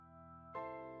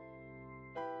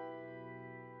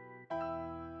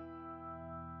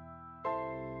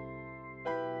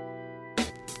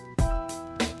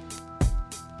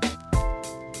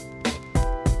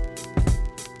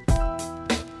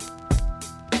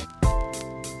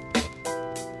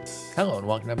Hello and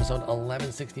welcome to episode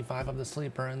 1165 of The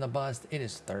Sleeper and the Bust. It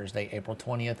is Thursday, April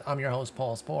 20th. I'm your host,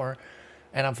 Paul Sporer,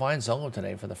 and I'm flying solo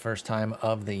today for the first time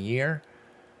of the year.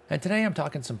 And today I'm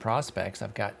talking some prospects.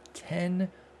 I've got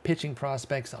 10 pitching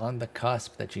prospects on the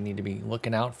cusp that you need to be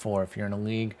looking out for if you're in a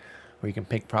league where you can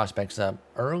pick prospects up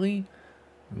early.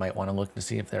 You might want to look to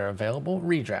see if they're available.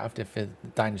 Redraft, if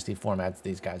dynasty formats,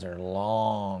 these guys are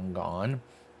long gone.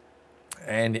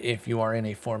 And if you are in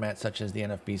a format such as the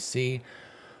NFBC,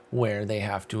 where they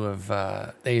have to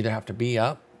have they either have to be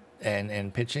up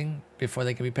and pitching before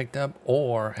they can be picked up,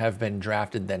 or have been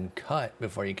drafted then cut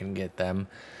before you can get them,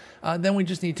 then we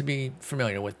just need to be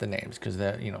familiar with the names because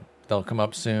they'll come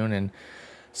up soon, and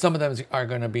some of them are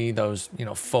going to be those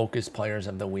focus players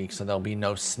of the week, so there'll be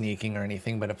no sneaking or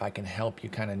anything. But if I can help you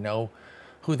kind of know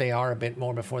who they are a bit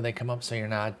more before they come up, so you're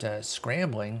not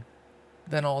scrambling,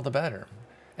 then all the better.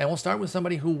 And we'll start with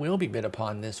somebody who will be bid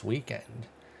upon this weekend,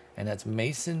 and that's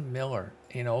Mason Miller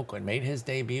in Oakland. Made his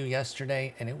debut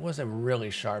yesterday, and it was a really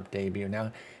sharp debut.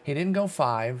 Now, he didn't go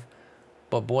 5,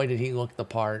 but boy, did he look the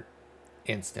part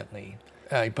instantly.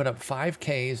 He put up 5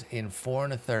 Ks in 4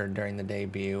 1/3 during the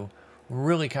debut.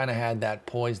 Really kind of had that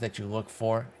poise that you look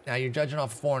for. Now, you're judging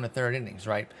off 4 1/3 innings,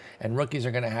 right? And rookies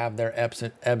are going to have their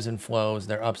ebbs and flows,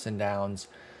 their ups and downs.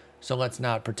 So let's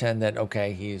not pretend that,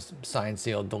 okay, he's signed,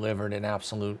 sealed, delivered, an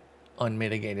absolute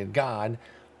unmitigated god.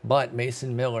 But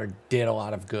Mason Miller did a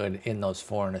lot of good in those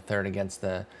 4 1/3 against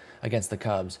the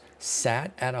Cubs.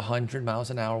 Sat at 100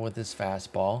 miles an hour with his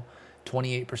fastball,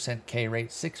 28% K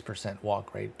rate, 6%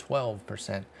 walk rate,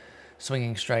 12%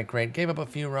 swinging strike rate. Gave up a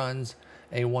few runs,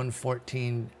 a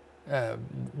 114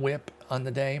 whip on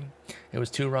the day. It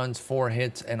was 2 runs, 4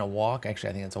 hits, and a walk.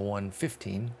 Actually, I think it's a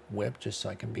 115 whip, just so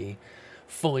I can be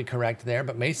fully correct there.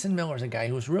 But Mason Miller is a guy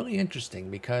who was really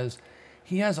interesting because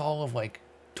he has all of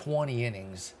 20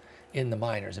 innings in the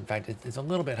minors. In fact, it's a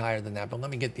little bit higher than that, but let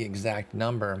me get the exact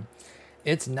number.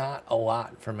 It's not a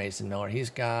lot for Mason Miller. He's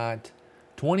got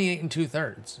 28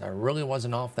 2/3. I really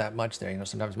wasn't off that much there.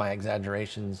 Sometimes my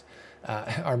exaggerations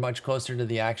are much closer to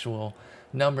the actual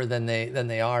number than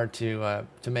they are to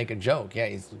make a joke. Yeah,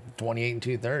 he's 28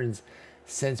 2/3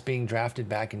 since being drafted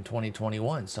back in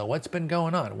 2021. So what's been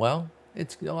going on? Well,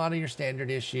 it's a lot of your standard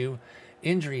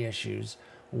injury issues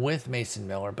with Mason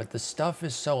Miller, but the stuff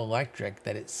is so electric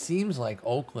that it seems like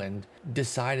Oakland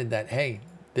decided that, hey,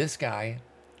 this guy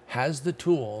has the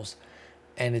tools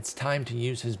and it's time to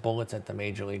use his bullets at the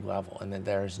major league level, and that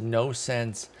there's no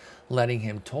sense letting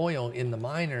him toil in the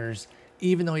minors,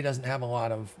 even though he doesn't have a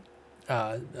lot of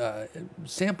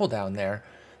sample down there.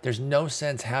 There's no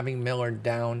sense having Miller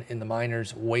down in the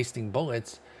minors wasting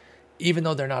bullets, even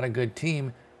though they're not a good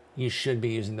team. You should be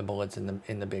using the bullets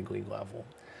in the big league level.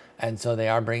 And so they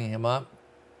are bringing him up.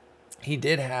 He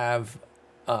did have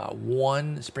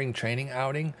one spring training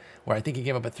outing where I think he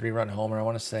gave up a 3-run homer. I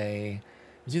want to say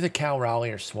it was either Cal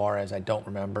Raleigh or Suarez. I don't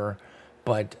remember.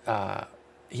 But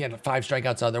he had 5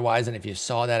 strikeouts otherwise. And if you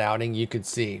saw that outing, you could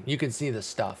see the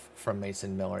stuff from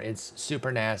Mason Miller. It's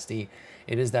super nasty.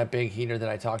 It is that big heater that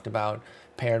I talked about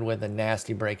paired with a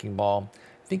nasty breaking ball.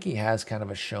 I think he has kind of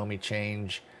a show me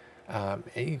change.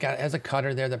 He has a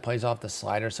cutter there that plays off the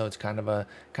slider, so it's kind of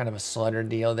a slider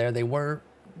deal there. They were,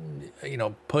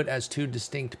 put as 2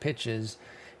 distinct pitches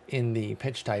in the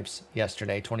pitch types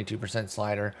yesterday: 22%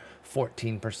 slider,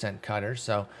 14% cutter.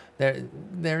 So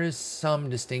there is some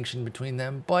distinction between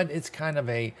them, but it's kind of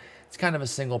a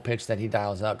single pitch that he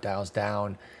dials up, dials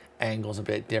down, angles a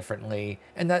bit differently,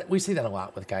 and that we see that a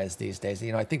lot with guys these days.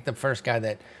 I think the first guy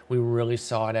that we really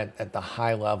saw it at the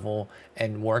high level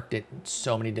and worked it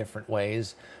so many different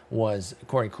ways was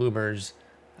Corey Kluber's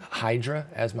Hydra,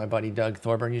 as my buddy Doug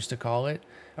Thorburn used to call it,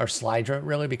 or Slidra,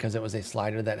 really, because it was a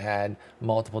slider that had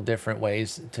multiple different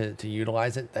ways to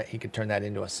utilize it, that he could turn that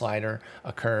into a slider,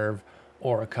 a curve,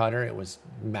 or a cutter. It was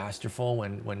masterful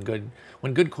when good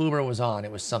Kluber was on.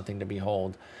 It was something to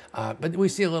behold. But we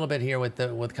see a little bit here with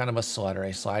kind of a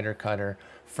slider cutter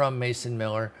from Mason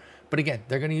Miller. But again,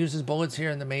 they're going to use his bullets here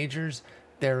in the majors.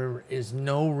 There is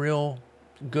no real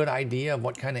good idea of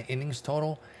what kind of innings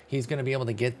total he's going to be able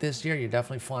to get this year. You're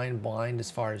definitely flying blind as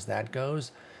far as that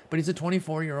goes. But he's a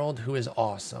 24-year-old who is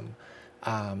awesome.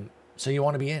 So you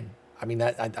want to be in. I mean,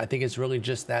 I think it's really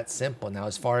just that simple. Now,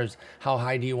 as far as how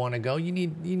high do you want to go, you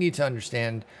need to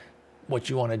understand what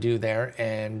you want to do there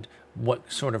and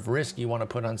what sort of risk you want to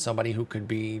put on somebody who could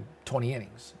be 20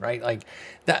 innings, right? Like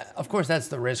that. Of course, that's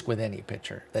the risk with any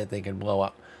pitcher, that they could blow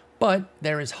up. But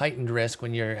there is heightened risk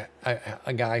when you're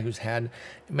a guy who's had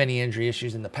many injury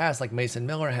issues in the past, like Mason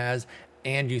Miller has,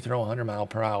 and you throw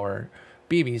 100-mile-per-hour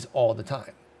BBs all the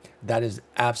time. that is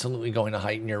absolutely going to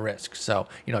heighten your risk. So,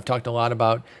 I've talked a lot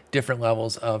about different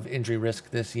levels of injury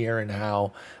risk this year and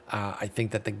how I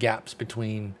think that the gaps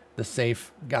between the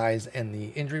safe guys and the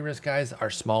injury risk guys are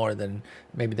smaller than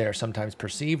maybe they are sometimes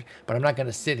perceived. But I'm not going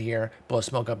to sit here, blow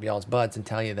smoke up y'all's butts, and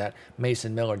tell you that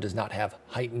Mason Miller does not have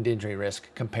heightened injury risk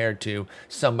compared to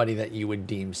somebody that you would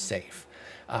deem safe.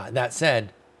 That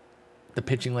said, the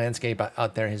pitching landscape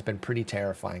out there has been pretty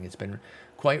terrifying. It's been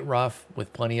quite rough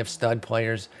with plenty of stud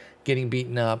players getting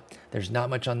beaten up. There's not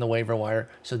much on the waiver wire,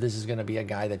 so this is going to be a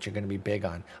guy that you're going to be big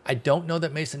on. I don't know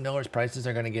that Mason Miller's prices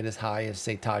are going to get as high as,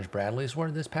 say, Taj Bradley's were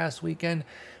this past weekend,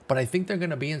 but I think they're going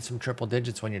to be in some triple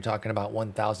digits when you're talking about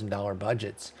 $1,000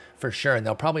 budgets for sure, and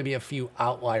there'll probably be a few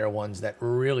outlier ones that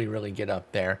really, really get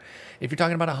up there. If you're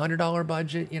talking about a $100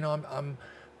 budget, I'm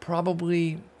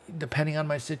probably, depending on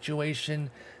my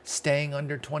situation, staying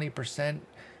under 20%.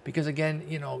 Because again,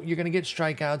 you're going to get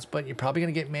strikeouts, but you're probably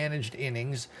going to get managed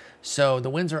innings. So the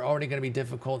wins are already going to be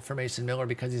difficult for Mason Miller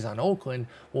because he's on Oakland.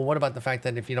 Well, what about the fact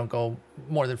that if you don't go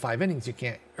more than 5 innings, you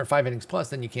can't, or 5 innings plus,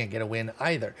 then you can't get a win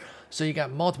either. So you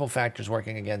got multiple factors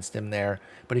working against him there.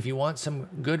 But if you want some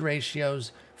good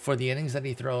ratios for the innings that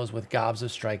he throws with gobs of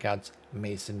strikeouts,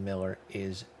 Mason Miller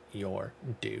is your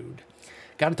dude.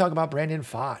 Got to talk about Brandon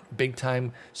Pfaadt,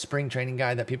 big-time spring training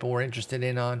guy that people were interested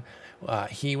in on.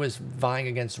 He was vying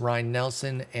against Ryan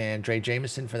Nelson and Drey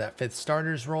Jameson for that 5th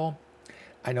starter's role.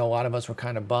 I know a lot of us were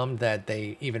kind of bummed that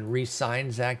they even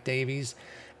re-signed Zach Davies,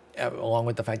 along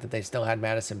with the fact that they still had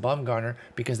Madison Bumgarner,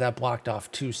 because that blocked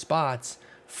off 2 spots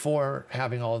for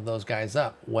having all of those guys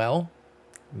up. Well,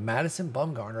 Madison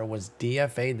Bumgarner was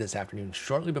DFA'd this afternoon,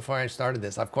 shortly before I started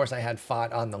this. Of course, I had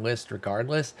Pfaadt on the list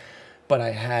regardless, but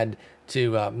I had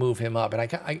to move him up. And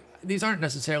I these aren't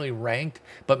necessarily ranked,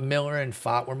 but Miller and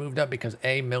Pfaadt were moved up because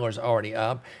A, Miller's already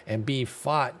up, and B,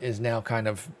 Pfaadt is now kind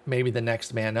of maybe the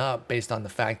next man up based on the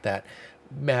fact that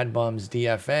Mad Bum's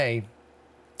DFA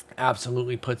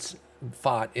absolutely puts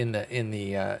Pfaadt in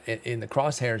the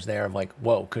crosshairs there of like,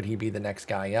 whoa, could he be the next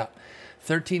guy up?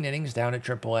 13 innings down at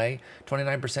AAA,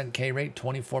 29% K rate,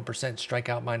 24%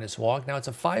 strikeout minus walk. Now it's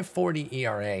a 5.40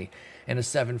 ERA and a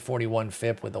 7.41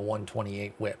 FIP with a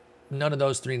 1.28 WHIP. None of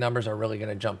those 3 numbers are really going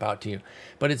to jump out to you,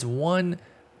 but it's one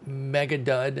mega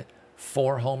dud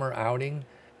 4-homer outing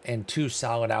and 2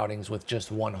 solid outings with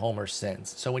just 1 homer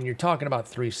since. So when you're talking about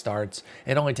 3 starts,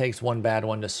 it only takes 1 bad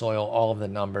one to soil all of the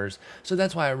numbers. So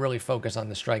that's why I really focus on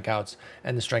the strikeouts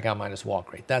and the strikeout minus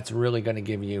walk rate. That's really going to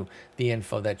give you the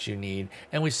info that you need.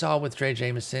 And we saw with Drey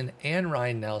Jameson and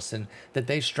Ryan Nelson that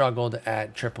they struggled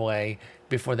at AAA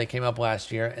before they came up last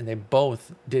year, and they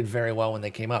both did very well when they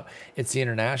came up. It's the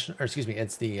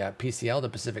it's the PCL, the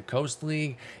Pacific Coast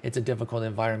League. It's a difficult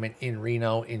environment in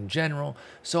Reno in general.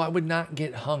 So I would not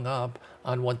get hung up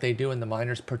on what they do in the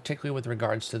minors, particularly with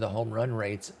regards to the home run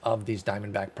rates of these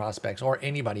Diamondback prospects or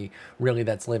anybody really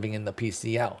that's living in the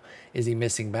PCL. Is he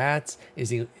missing bats?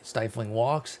 Is he stifling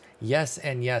walks? Yes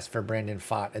and yes for Brandon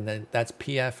Pfaadt, and then that's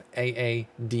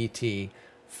PFAADT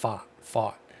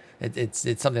Pfaadt.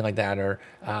 It's something like that, or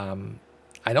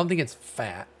I don't think it's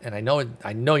fat, and I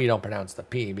know you don't pronounce the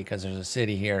P because there's a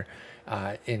city here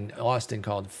in Austin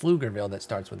called Pflugerville that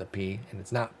starts with a P, and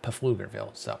it's not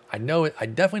Pflugerville. So I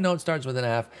definitely know it starts with an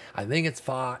F. I think it's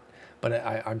Pfaadt, but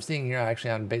I'm seeing here actually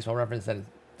on Baseball Reference that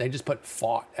they just put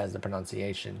Pfaadt as the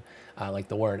pronunciation, like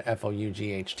the word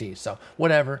F-O-U-G-H-T. So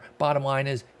whatever. Bottom line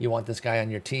is you want this guy on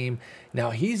your team.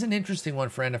 Now he's an interesting one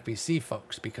for NFBC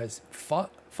folks because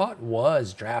Pfaadt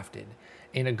was drafted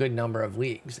in a good number of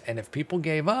leagues, and if people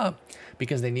gave up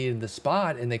because they needed the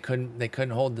spot and they couldn't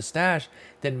hold the stash,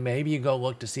 then maybe you go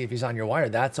look to see if he's on your wire.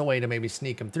 That's a way to maybe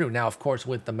sneak him through. Now, of course,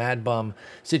 with the Mad Bum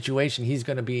situation, he's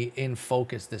going to be in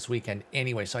focus this weekend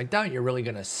anyway, so I doubt you're really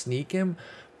going to sneak him,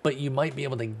 but you might be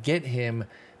able to get him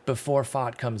before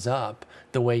Pfaadt comes up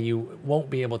the way you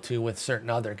won't be able to with certain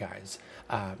other guys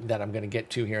that I'm going to get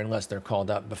to here unless they're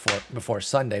called up before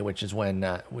Sunday, which is when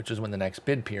the next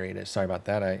bid period is. Sorry about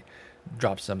that. I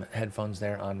dropped some headphones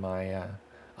there on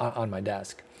my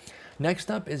desk. Next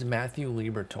up is Matthew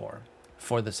Liberatore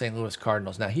for the St. Louis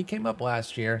Cardinals. Now, he came up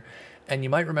last year, and you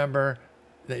might remember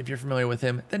that if you're familiar with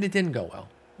him, that it didn't go well.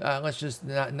 Let's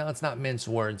not mince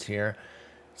words here.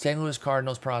 St. Louis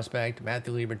Cardinals prospect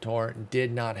Matthew Liberatore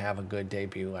did not have a good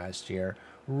debut last year.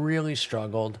 Really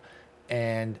struggled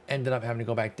and ended up having to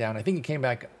go back down. I think he came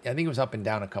back. I think it was up and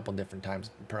down a couple different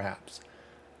times, perhaps.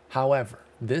 However,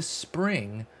 this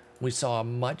spring we saw a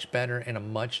much better and a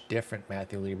much different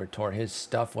Matthew Liberatore. His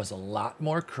stuff was a lot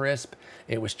more crisp.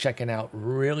 It was checking out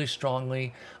really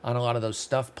strongly on a lot of those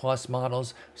Stuff Plus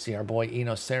models. See our boy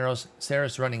Eno Saros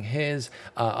running his,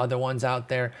 other ones out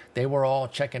there. They were all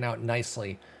checking out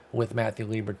nicely with Matthew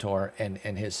Liberatore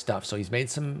and his stuff. So he's made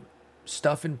some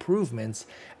stuff improvements,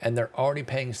 and they're already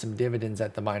paying some dividends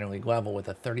at the minor league level with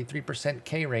a 33%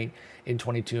 K rate in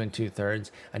 22 and 2/3,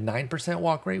 a 9%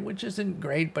 walk rate, which isn't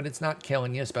great, but it's not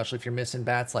killing you, especially if you're missing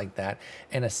bats like that,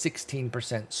 and a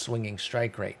 16% swinging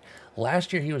strike rate.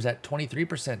 Last year, he was at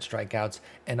 23% strikeouts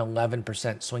and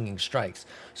 11% swinging strikes.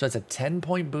 So it's a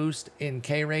 10-point boost in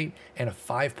K rate and a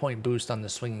 5-point boost on the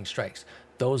swinging strikes.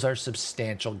 Those are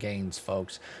substantial gains,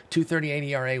 folks. 238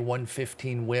 ERA,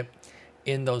 115 whip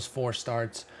in those 4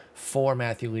 starts for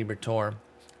Matthew Liberatore.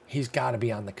 He's got to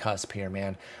be on the cusp here,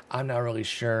 man. I'm not really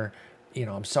sure.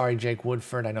 I'm sorry, Jake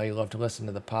Woodford. I know you love to listen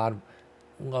to the pod.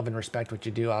 Love and respect what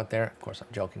you do out there. Of course, I'm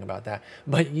joking about that.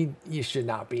 But you should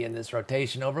not be in this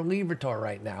rotation over Liberatore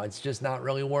right now. It's just not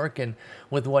really working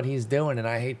with what he's doing. And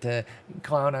I hate to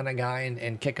clown on a guy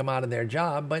and kick him out of their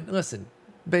job. But listen,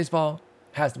 baseball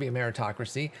has to be a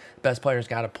meritocracy. Best players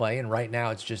got to play. And right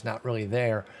now, it's just not really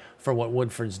there for what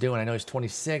Woodford's doing. I know he's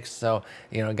 26, so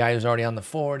a guy who's already on the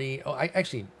 40. Oh,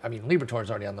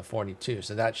 Liberatore's already on the 40 too,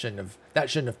 so that shouldn't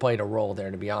have played a role there,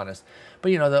 to be honest.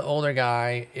 But the older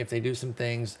guy, if they do some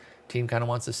things, team kind of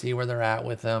wants to see where they're at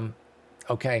with them.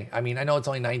 Okay, I know it's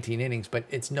only 19 innings, but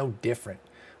it's no different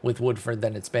with Woodford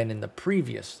than it's been in the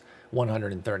previous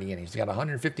 130 innings. He's got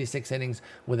 156 innings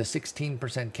with a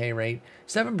 16% K rate,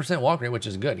 7% walk rate, which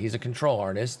is good. He's a control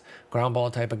artist, ground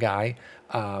ball type of guy.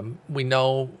 We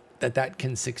know that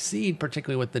can succeed,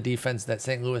 particularly with the defense that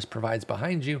St. Louis provides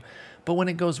behind you. But when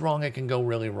it goes wrong, it can go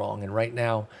really wrong. And right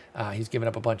now, he's given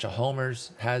up a bunch of homers,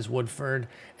 has Woodford,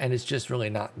 and it's just really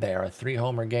not there. A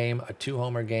 3-homer game, a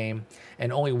 2-homer game,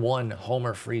 and only 1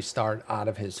 homer-free start out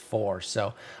of his 4.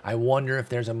 So I wonder if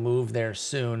there's a move there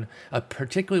soon,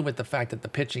 particularly with the fact that the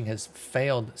pitching has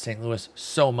failed St. Louis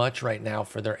so much right now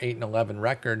for their 8-11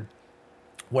 record,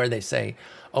 where they say,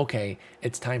 okay,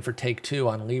 it's time for take 2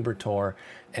 on Liberatore,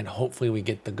 and hopefully we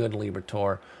get the good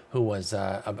Liberatore, who was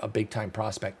a big-time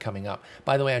prospect coming up.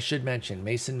 By the way, I should mention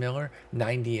Mason Miller,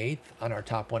 98th on our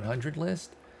top 100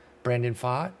 list. Brandon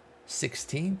Pfaadt,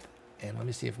 16th. And let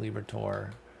me see if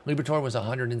Liberatore was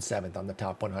 107th on the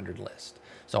top 100 list.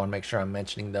 So I want to make sure I'm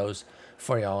mentioning those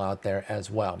for y'all out there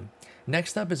as well.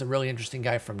 Next up is a really interesting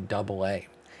guy from Double-A,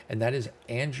 and that is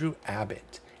Andrew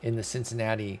Abbott in the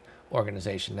Cincinnati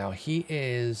organization. Now, he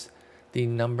is the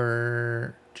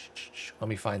number, let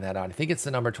me find that out. I think it's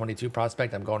the number 22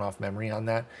 prospect. I'm going off memory on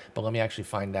that, but let me actually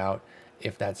find out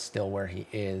if that's still where he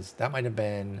is. That might have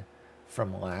been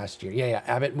from last year. Yeah,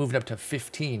 Abbott moved up to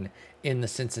 15 in the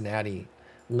Cincinnati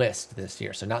list this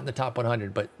year. So not in the top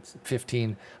 100, but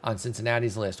 15 on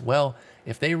Cincinnati's list. Well,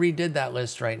 if they redid that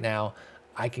list right now,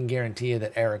 I can guarantee you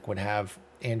that Eric would have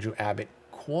Andrew Abbott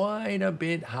quite a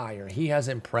bit higher. He has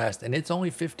impressed, and it's only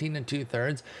 15 and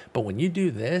 2/3, but when you do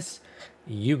this,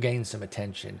 you gain some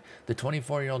attention. The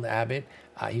 24-year-old Abbott,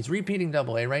 he's repeating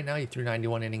Double-A right now. He threw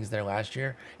 91 innings there last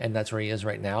year, and that's where he is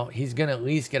right now. He's going to at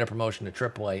least get a promotion to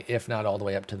Triple-A, if not all the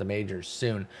way up to the majors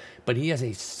soon. But he has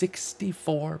a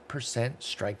 64%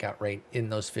 strikeout rate in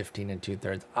those 15 and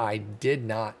 2/3. I did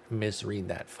not misread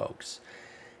that, folks.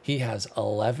 He has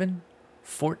 11,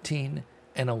 14,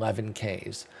 and 11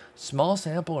 Ks. Small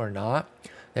sample or not,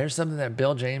 there's something that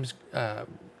Bill James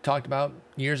talked about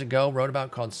years ago, wrote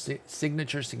about, called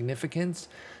signature significance,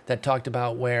 that talked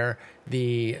about where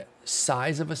the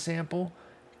size of a sample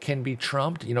can be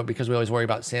trumped, because we always worry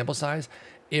about sample size,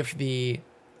 if the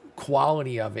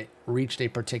quality of it reached a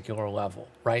particular level,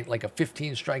 right? Like a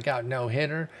 15 strikeout no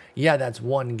hitter. Yeah, that's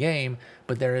one game,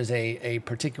 but there is a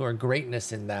particular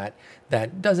greatness in that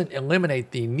doesn't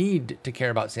eliminate the need to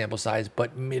care about sample size,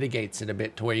 but mitigates it a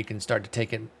bit to where you can start to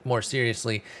take it more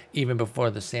seriously even before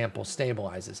the sample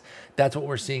stabilizes. That's what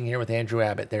we're seeing here with Andrew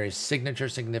Abbott. There is signature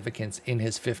significance in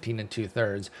his 15 and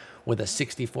 2/3 with a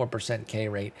 64% K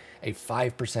rate, a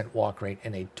 5% walk rate,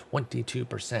 and a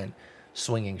 22%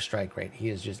 swinging strike rate. He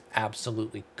is just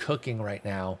absolutely cooking right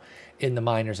now in the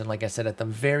minors. And like I said, at the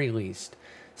very least,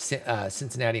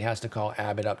 Cincinnati has to call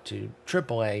Abbott up to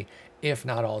Triple-A, if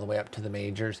not all the way up to the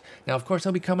majors. Now, of course,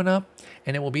 he'll be coming up,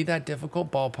 and it will be that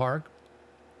difficult ballpark.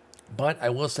 But I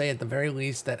will say at the very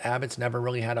least that Abbott's never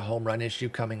really had a home run issue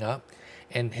coming up.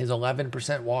 And his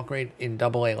 11% walk rate in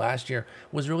Double-A last year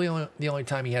was really the only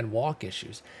time he had walk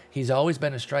issues. He's always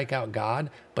been a strikeout god,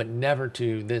 but never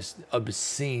to this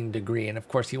obscene degree. And of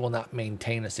course, he will not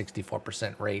maintain a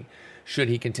 64% rate should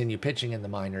he continue pitching in the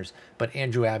minors. But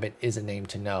Andrew Abbott is a name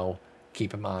to know.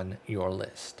 Keep him on your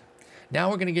list. Now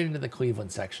we're going to get into the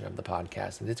Cleveland section of the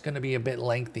podcast, and it's going to be a bit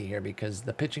lengthy here because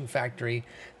the pitching factory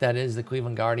that is the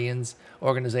Cleveland Guardians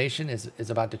organization is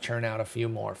about to churn out a few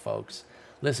more, folks.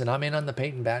 Listen, I'm in on the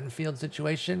Peyton Battenfield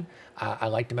situation. I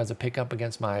liked him as a pickup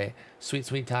against my sweet,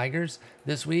 sweet Tigers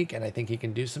this week, and I think he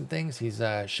can do some things. He's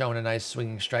shown a nice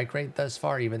swinging strike rate thus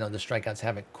far, even though the strikeouts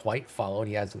haven't quite followed.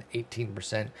 He has an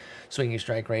 18% swinging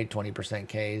strike rate, 20%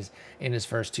 Ks in his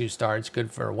first 2 starts.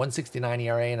 Good for a 169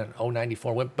 ERA and an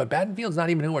 094 whip. But Battenfield's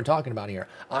not even who we're talking about here.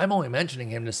 I'm only mentioning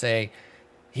him to say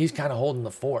he's kind of holding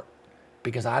the fort,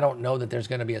 because I don't know that there's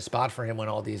going to be a spot for him when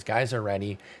all these guys are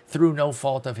ready through no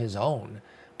fault of his own,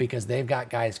 because they've got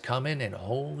guys coming, and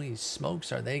holy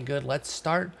smokes, are they good. Let's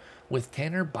start with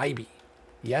Tanner Bibee.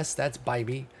 Yes, that's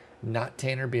Bibee, not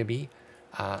Tanner Bibee.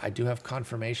 I do have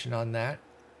confirmation on that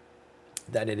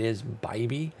it is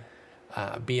Bibee,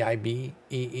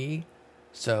 Bibee.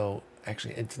 So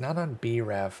actually, it's not on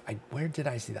BREF. Where did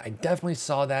I see that? I definitely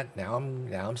saw that. Now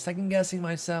I'm second guessing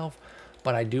myself,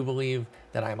 but I do believe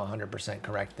that I'm 100%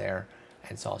 correct there.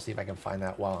 And so I'll see if I can find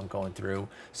that while I'm going through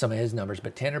some of his numbers.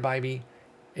 But Tanner Bibee,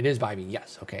 it is Bibee.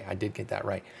 Yes. Okay. I did get that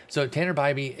right. So Tanner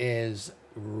Bibee is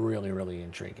really, really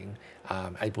intriguing.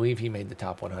 I believe he made the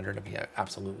top 100. He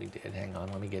absolutely did. Hang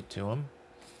on. Let me get to him.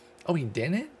 Oh, he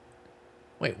didn't?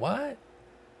 Wait, what?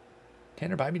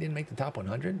 Tanner Bibee didn't make the top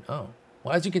 100? Oh.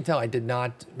 Well, as you can tell, I did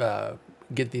not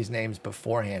get these names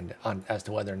beforehand as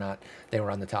to whether or not they were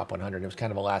on the top 100. It was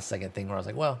kind of a last-second thing where I was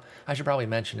like, well, I should probably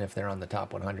mention if they're on the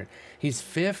top 100. He's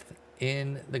 5th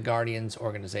in the Guardians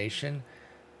organization,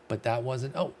 but that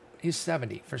wasn't... Oh, he's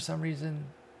 70. For some reason...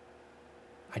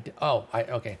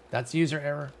 Okay, that's user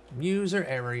error. User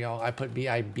error, y'all. I put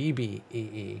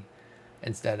Bibbee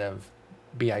instead of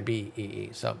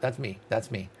Bibbee. So that's me.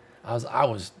 I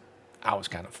was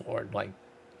kind of floored. Like,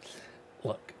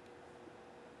 look,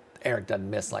 Eric doesn't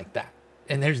miss like that.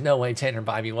 And there's no way Tanner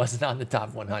Bibee wasn't on the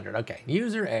top 100. Okay,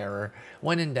 user error.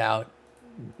 When in doubt,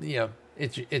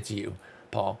 it's you,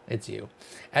 Paul. It's you.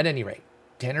 At any rate,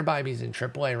 Tanner Bibee's in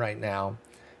AAA right now,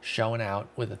 showing out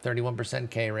with a 31%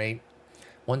 K rate,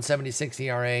 176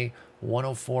 ERA,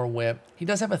 104 whip. He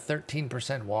does have a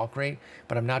 13% walk rate,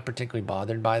 but I'm not particularly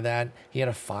bothered by that. He had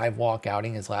a 5 walk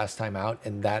outing his last time out,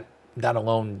 and that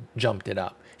alone jumped it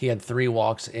up. He had 3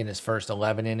 walks in his first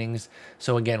 11 innings.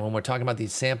 So again, when we're talking about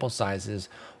these sample sizes,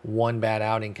 1 bad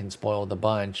outing can spoil the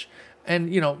bunch.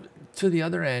 And, to the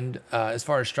other end, as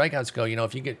far as strikeouts go,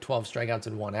 if you get 12 strikeouts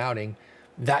in 1 outing,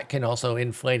 that can also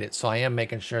inflate it. So I am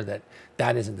making sure that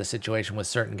isn't the situation with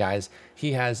certain guys.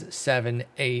 He has 7,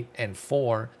 8, and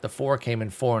 4. The 4 came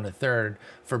in 4 1/3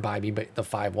 for Bibee, but the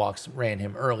 5 walks ran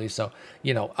him early. So,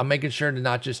 I'm making sure to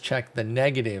not just check the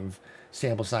negative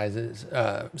sample sizes,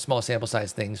 small sample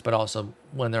size things, but also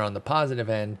when they're on the positive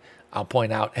end, I'll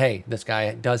point out, hey, this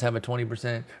guy does have a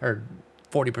 20% or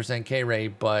 40% K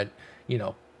rate, but,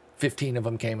 15 of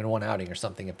them came in 1 outing or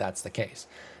something, if that's the case.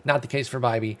 Not the case for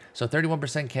Bibee. So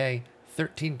 31% K,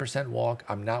 13% walk.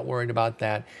 I'm not worried about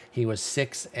that. He was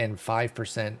 6 and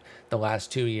 5%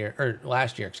 last year,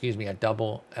 at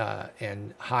double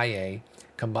and high A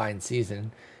combined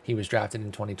season. He was drafted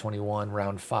in 2021,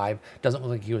 round 5. Doesn't look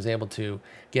like he was able to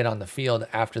get on the field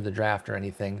after the draft or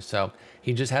anything. So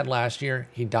he just had last year.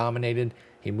 He dominated.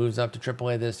 He moves up to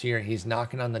AAA this year. He's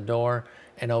knocking on the door.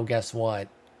 And oh, guess what?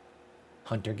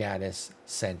 Hunter Gaddis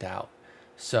sent out.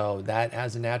 So that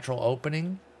has a natural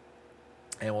opening.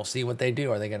 And we'll see what they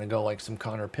do. Are they going to go like some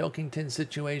Connor Pilkington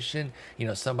situation?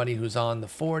 Somebody who's on the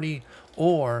 40?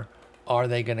 Or are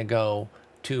they going to go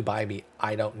to Bibee?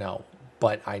 I don't know.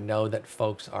 But I know that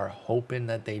folks are hoping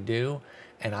that they do.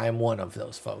 And I'm one of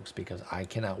those folks because I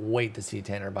cannot wait to see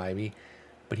Tanner Bibee.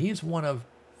 But he's one of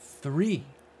 3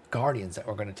 Guardians that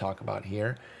we're going to talk about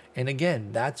here. And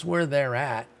again, that's where they're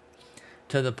at,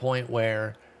 to the point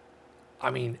where,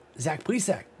 Zach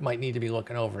Plesac might need to be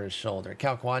looking over his shoulder.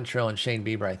 Cal Quantrill and Shane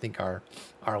Bieber, I think, are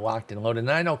locked and loaded.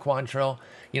 And I know Quantrill,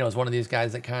 is one of these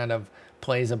guys that kind of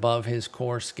plays above his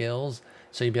core skills.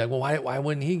 So you'd be like, well, why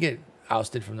wouldn't he get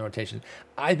ousted from the rotation?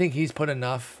 I think he's put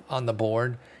enough on the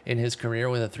board in his career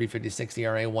with a 3.56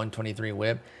 ERA, 123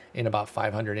 WHIP in about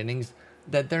 500 innings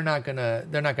that they're not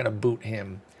gonna boot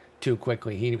him too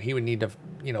quickly. He would need to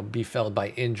be felled by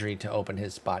injury to open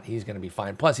his spot. He's going to be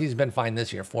fine. Plus, he's been fine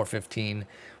this year. 4.15,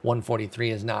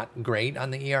 143 is not great on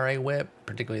the ERA WHIP,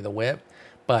 particularly the WHIP,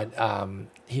 but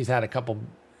he's had a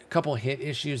couple hit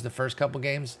issues the first couple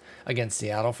games against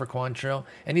Seattle for Quantrill,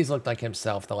 and he's looked like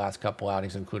himself the last couple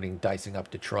outings, including dicing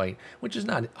up Detroit, which is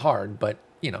not hard, but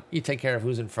you take care of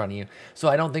who's in front of you. So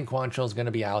I don't think Quantrill is going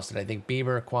to be ousted. I think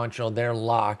Bieber, Quantrill, they're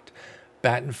locked.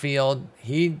 Battenfield,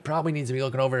 he probably needs to be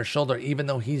looking over his shoulder, even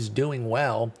though he's doing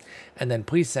well. And then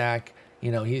Plesac,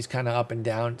 he's kind of up and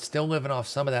down, still living off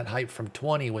some of that hype from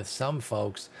 20 with some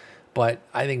folks. But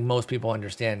I think most people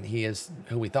understand he is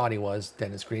who we thought he was,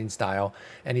 Dennis Green style,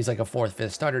 and he's like a fourth,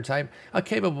 fifth starter type, a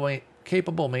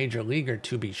capable major leaguer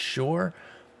to be sure.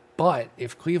 But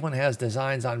if Cleveland has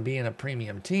designs on being a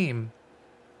premium team,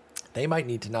 they might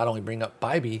need to not only bring up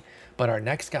Bibee, but our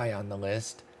next guy on the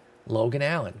list, Logan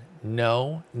Allen.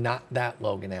 No, not that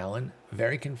Logan Allen.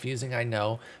 Very confusing, I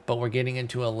know, but we're getting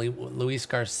into a Luis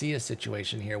Garcia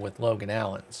situation here with Logan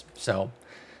Allen's. So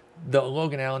the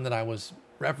Logan Allen that I was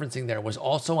referencing there was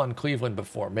also on Cleveland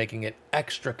before, making it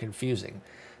extra confusing.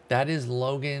 That is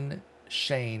Logan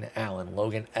Shane Allen,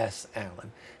 Logan S.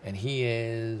 Allen. And he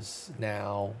is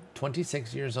now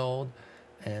 26 years old.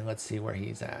 And let's see where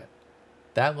he's at.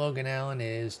 That Logan Allen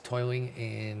is toiling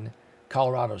in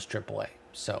Colorado's AAA.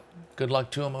 So good luck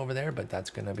to him over there, but it's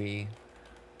going to be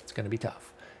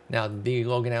tough. Now, the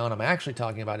Logan Allen I'm actually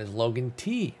talking about is Logan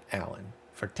T. Allen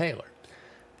for Taylor.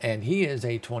 And he is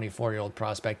a 24-year-old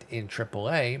prospect in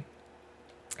AAA,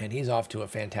 and he's off to a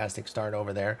fantastic start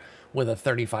over there with a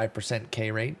 35% K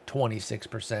rate,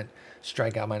 26%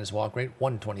 strikeout minus walk rate,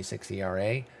 126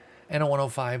 ERA, and a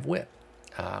 105 WHIP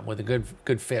with a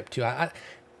good FIP too.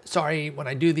 Sorry, when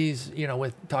I do these,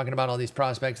 with talking about all these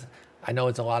prospects, I know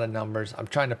it's a lot of numbers. I'm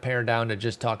trying to pare down to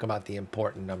just talk about the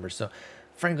important numbers. So,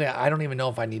 frankly, I don't even know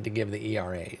if I need to give the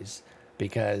ERAs,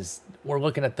 because we're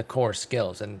looking at the core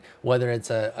skills, and whether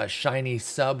it's a shiny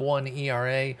sub-1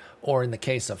 ERA or in the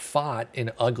case of Fott,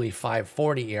 an ugly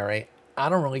 5.40 ERA, I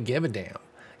don't really give a damn.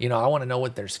 I want to know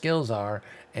what their skills are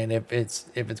and if it's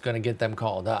going to get them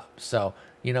called up. So,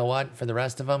 you know what? For the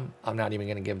rest of them, I'm not even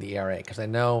going to give the ERA, because I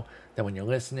know that when you're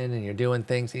listening and you're doing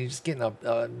things and you're just getting a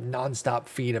nonstop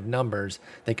feed of numbers,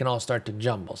 they can all start to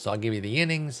jumble. So I'll give you the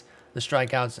innings, the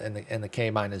strikeouts, and the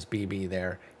K minus BB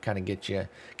there, kind of get you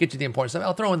the important stuff.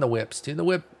 I'll throw in the whips too. The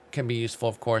whip can be useful,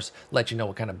 of course, let you know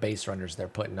what kind of base runners they're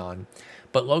putting on.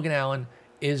 But Logan Allen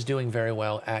is doing very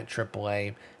well at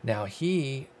AAA. Now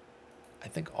he, I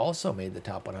think, also made the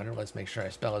top 100. Let's make sure I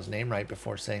spell his name right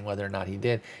before saying whether or not he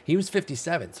did. He was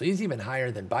 57, so he's even higher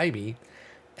than Bibee.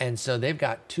 And so they've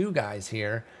got two guys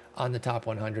here on the top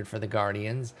 100 for the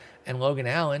Guardians. And Logan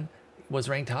Allen was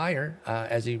ranked higher.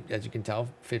 As you can tell,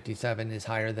 57 is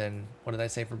higher than, what did I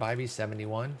say for Bibee?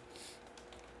 71.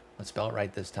 Let's spell it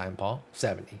right this time, Paul.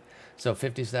 70. So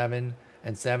 57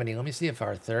 and 70. Let me see if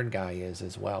our third guy is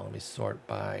as well. Let me sort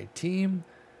by team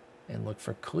and look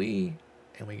for Clee.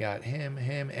 And we got him,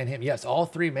 and him. Yes, all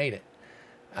three made it.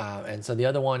 And so the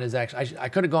other one is actually, I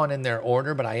could have gone in their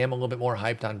order, but I am a little bit more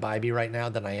hyped on Bibee right now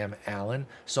than I am Allen.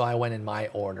 So I went in my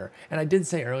order. And I did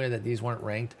say earlier that these weren't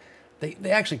ranked.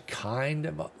 They actually kind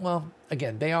of, well,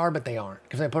 again, they are, but they aren't.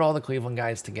 Because I put all the Cleveland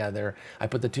guys together. I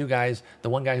put the two guys, the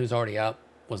one guy who's already up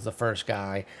was the first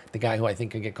guy. The guy who I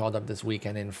think could get called up this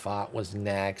weekend in Fott was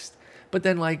next. But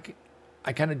then,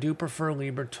 I kind of do prefer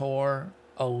Liberatore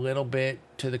a little bit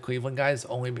to the Cleveland guys,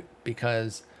 only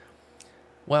because,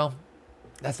 well,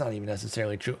 that's not even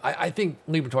necessarily true. I think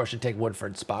Liberatore should take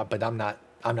Woodford's spot, but I'm not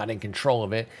in control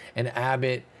of it. And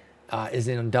Abbott is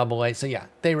in AA. So yeah,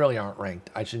 they really aren't ranked.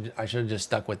 I should have just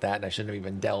stuck with that, and I shouldn't have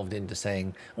even delved into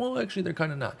saying, well, actually they're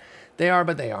kind of not. They are,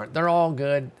 but they aren't. They're all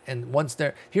good. And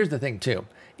here's the thing too.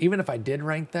 Even if I did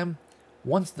rank them,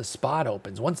 once the spot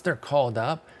opens, once they're called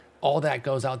up, all that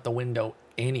goes out the window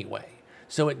anyway.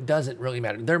 So it doesn't really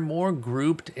matter. They're more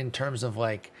grouped in terms of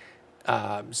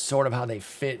sort of how they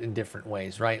fit in different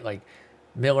ways, right? Like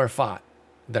Miller, Fott,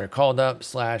 they're called up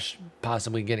 /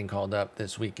 possibly getting called up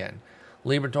this weekend.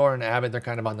 Liberatore and Abbott, they're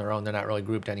kind of on their own. They're not really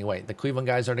grouped anyway. The Cleveland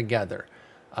guys are together.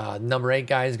 Number 8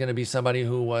 guy is going to be somebody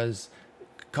who was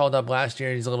called up last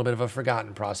year. He's a little bit of a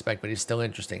forgotten prospect, but he's still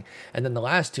interesting. And then the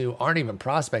last two aren't even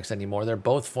prospects anymore. They're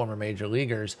both former major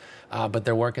leaguers, but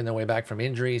they're working their way back from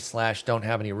injury / don't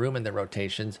have any room in their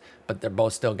rotations, but they're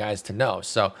both still guys to know.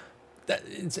 So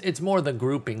it's more the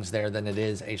groupings there than it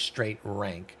is a straight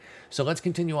rank. So let's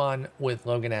continue on with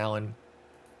Logan Allen.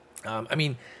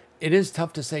 It is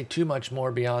tough to say too much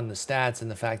more beyond the stats and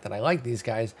the fact that I like these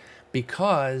guys,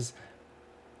 because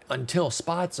until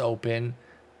spots open,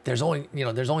 there's only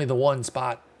the one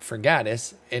spot for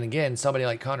Gaddis. And again, somebody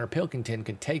like Connor Pilkington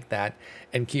could take that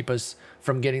and keep us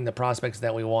from getting the prospects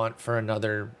that we want for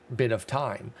another bit of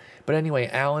time. But anyway,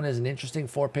 Allen is an interesting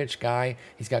 4-pitch guy.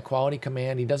 He's got quality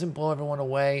command. He doesn't blow everyone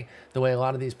away the way a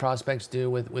lot of these prospects do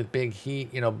with big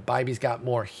heat. Bibee's got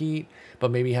more heat,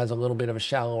 but maybe has a little bit of a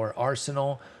shallower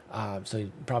arsenal. So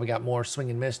he probably got more swing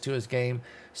and miss to his game.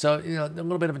 So, a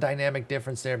little bit of a dynamic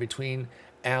difference there between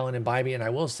Allen and Bibee. And I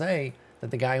will say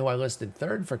that the guy who I listed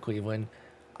third for Cleveland,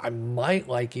 I might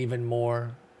like even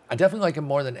more. I definitely like him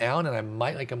more than Allen, and I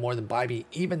might like him more than Bibee,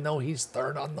 even though he's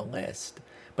third on the list.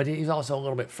 But he's also a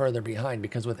little bit further behind,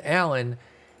 because with Allen,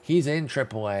 He's in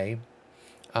AAA.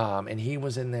 And he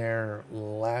was in there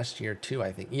last year too,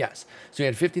 I think. Yes. So he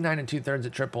had 59 and 2/3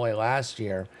 at AAA last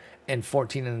year and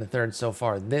 14 and a third so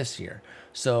far this year.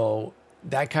 So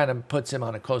that kind of puts him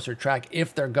on a closer track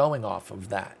if they're going off of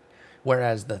that.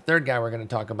 Whereas the third guy we're going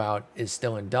to talk about is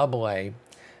still in AA.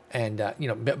 And,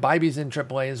 Bibey's in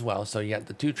AAA as well. So you got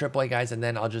the two AAA guys. And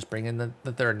then I'll just bring in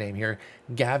the third name here.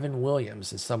 Gavin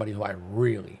Williams is somebody who I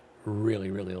really, really,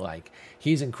 really like.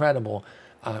 He's incredible.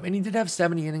 And he did have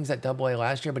 70 innings at AA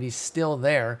last year, but he's still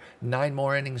there. 9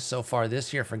 more innings so far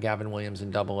this year for Gavin Williams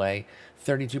in AA.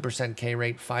 32% K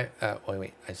rate. I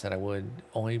said I would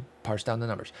only parse down the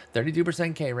numbers.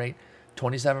 32% K rate,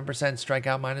 27%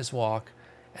 strikeout minus walk,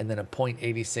 and then a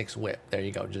 .86 whip. There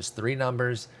you go. Just 3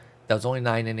 numbers. That was only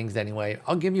 9 innings anyway.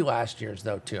 I'll give you last year's,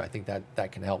 though, too. I think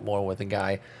that can help more with a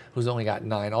guy who's only got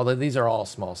 9, although these are all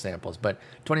small samples. But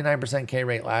 29% K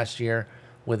rate last year,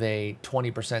 with a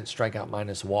 20% strikeout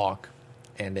minus walk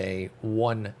and a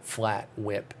 1 flat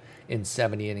whip in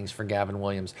 70 innings for Gavin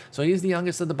Williams. So he's the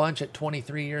youngest of the bunch at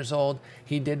 23 years old.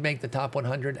 He did make the top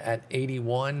 100 at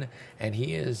 81, and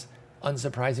he is,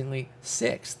 unsurprisingly,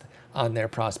 6th on their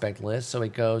prospect list. So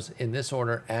it goes in this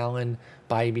order: Allen,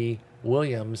 Bibee,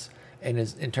 Williams. And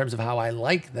in terms of how I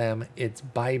like them, it's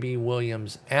Bibee,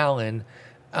 Williams, Allen.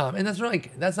 And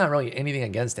that's not really anything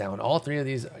against Allen. All 3 of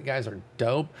these guys are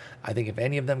dope. I think if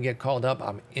any of them get called up,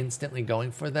 I'm instantly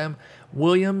going for them.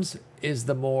 Williams is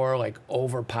the more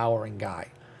overpowering guy.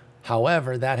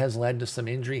 However, that has led to some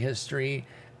injury history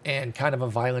and kind of a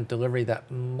violent delivery that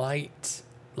might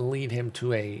lead him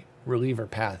to a reliever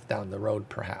path down the road,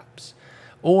 perhaps.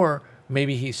 Or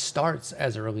maybe he starts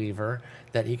as a reliever,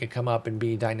 that he could come up and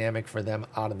be dynamic for them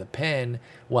out of the pen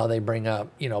while they bring up,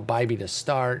 Bibee to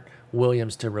start,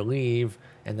 Williams to relieve,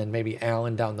 and then maybe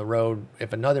Allen down the road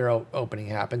if another opening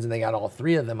happens and they got all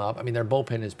 3 of them up. I mean, their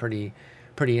bullpen is pretty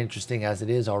interesting as it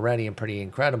is already and pretty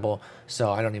incredible.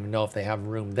 So I don't even know if they have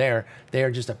room there. They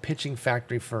are just a pitching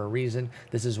factory for a reason.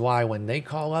 This is why when they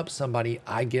call up somebody,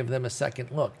 I give them a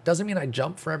second look. Doesn't mean I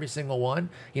jump for every single one.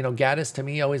 Gaddis to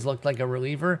me always looked like a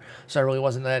reliever, so I really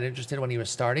wasn't that interested when he was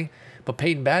starting. But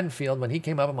Peyton Battenfield, when he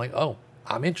came up, I'm like, oh,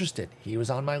 I'm interested. He was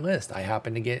on my list. I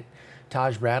happened to get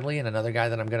Taj Bradley and another guy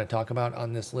that I'm going to talk about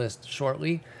on this list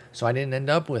shortly. So I didn't end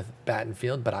up with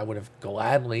Battenfield, but I would have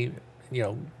gladly,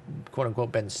 quote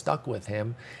unquote, been stuck with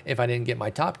him if I didn't get my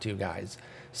top 2 guys.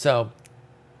 So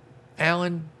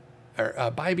Allen, or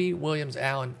Bibee, Williams,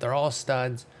 Allen, they're all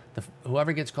studs.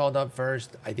 Whoever gets called up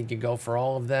first, I think you go for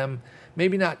all of them.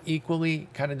 Maybe not equally,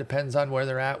 kind of depends on where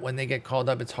they're at. When they get called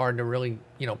up, it's hard to really,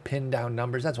 pin down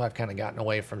numbers. That's why I've kind of gotten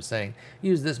away from saying,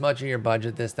 use this much of your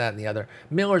budget, this, that, and the other.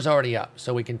 Miller's already up,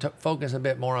 so we can focus a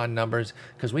bit more on numbers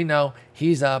because we know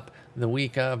he's up the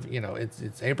week of,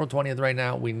 it's April 20th right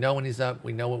now. We know when he's up.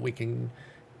 We know what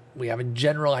we have a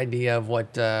general idea of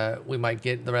what we might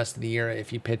get the rest of the year if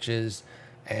he pitches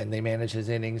and they manage his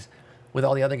innings. With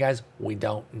all the other guys, we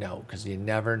don't know because you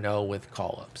never know with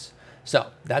call-ups.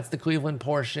 So that's the Cleveland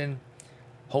portion.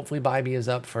 Hopefully Bibee is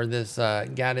up for this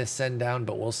Gaddis send down,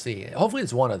 but we'll see. Hopefully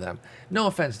it's one of them. No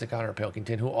offense to Connor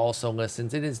Pilkington, who also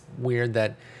listens. It is weird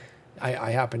that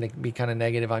I happen to be kind of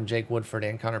negative on Jake Woodford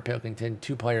and Connor Pilkington,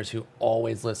 2 players who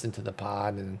always listen to the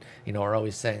pod and are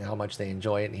always saying how much they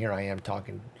enjoy it. And here I am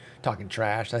talking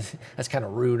trash. That's kind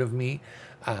of rude of me.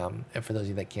 And for those of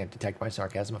you that can't detect my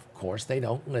sarcasm, of course they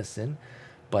don't listen.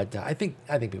 But I think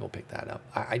people pick that up.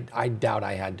 I doubt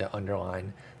I had to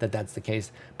underline that that's the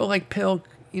case. But like Pilk,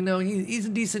 he's a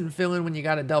decent fill-in when you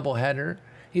got a doubleheader.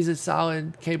 He's a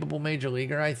solid, capable major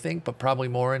leaguer, I think, but probably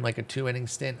more in like a 2-inning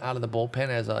stint out of the bullpen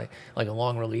as a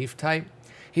long relief type.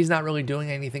 He's not really doing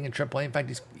anything in AAA. In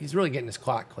fact, he's really getting his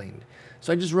clock cleaned.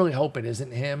 So I just really hope it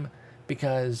isn't him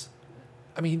because,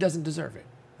 he doesn't deserve it,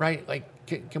 right?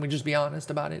 Can we just be honest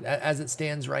about it? As it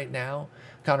stands right now,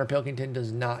 Connor Pilkington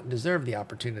does not deserve the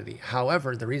opportunity.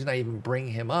 However, the reason I even bring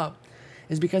him up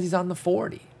is because he's on the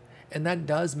 40. And that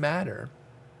does matter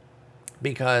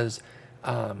because,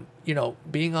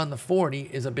 being on the 40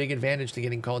 is a big advantage to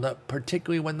getting called up,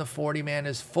 particularly when the 40 man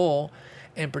is full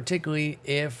and particularly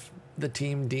if the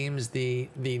team deems the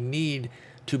need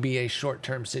to be a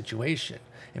short-term situation.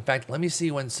 In fact, let me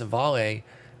see when Savale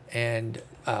and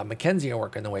McKenzie are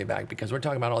working their way back because we're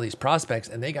talking about all these prospects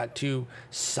and they got 2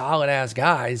 solid-ass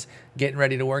guys getting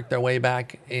ready to work their way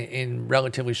back in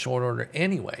relatively short order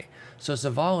anyway. So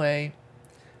Savale,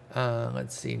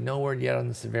 let's see, no word yet on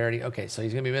the severity. Okay, so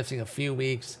he's going to be missing a few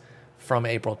weeks from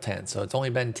April 10th. So it's only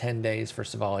been 10 days for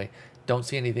Savale. Don't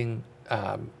see anything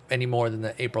any more than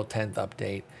the April 10th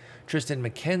update. Tristan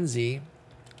McKenzie,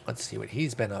 let's see what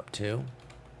he's been up to.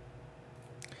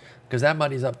 because that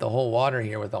muddies up the whole water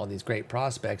here with all these great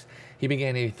prospects. He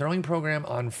began a throwing program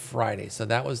on Friday, so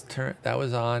that was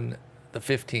on the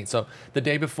 15th. So the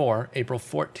day before, April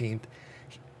 14th,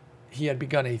 he had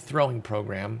begun a throwing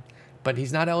program, but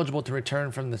he's not eligible to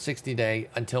return from the 60-day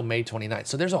until May 29th.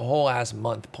 So there's a whole ass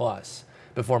month plus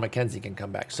before McKenzie can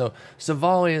come back. So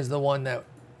Savali is the one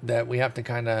that we have to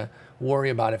kind of worry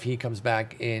about if he comes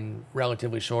back in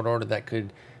relatively short order, that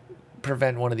could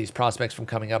prevent one of these prospects from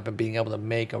coming up and being able to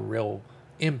make a real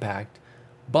impact.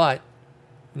 But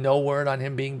no word on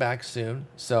him being back soon,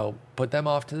 so put them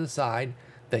off to the side.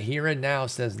 The here and now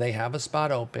says they have a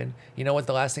spot open. You know what?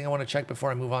 The last thing I want to check before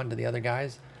I move on to the other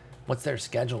guys, what's their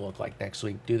schedule look like next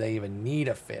week? Do they even need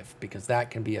a fifth? Because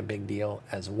that can be a big deal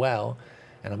as well.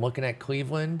 And I'm looking at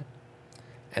Cleveland,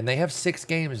 and they have 6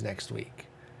 games next week.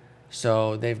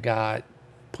 So they've got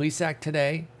Plesac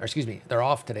today, or excuse me, they're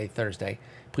off today, Thursday.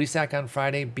 Plesac on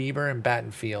Friday, Bieber and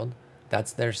Battenfield.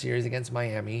 That's their series against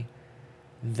Miami.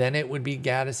 Then it would be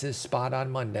Gaddis's spot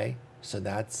on Monday. So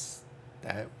that's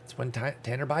when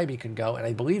Tanner Bybee could go. And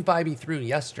I believe Bybee threw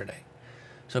yesterday.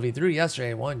 So if he threw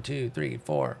yesterday, 1, 2, 3,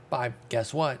 4, 5,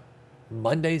 guess what?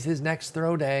 Monday's his next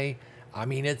throw day. I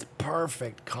mean, it's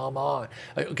perfect. Come on.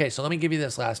 Okay, so let me give you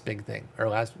this last big thing, or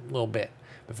last little bit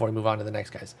before we move on to the next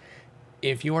guys.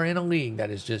 If you are in a league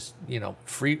that is just,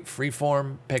 free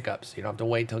form pickups, you don't have to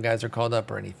wait till guys are called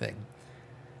up or anything,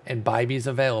 and Bybee's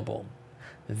available,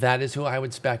 that is who I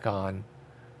would spec on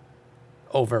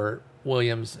over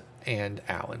Williams and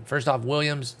Allen. First off,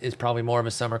 Williams is probably more of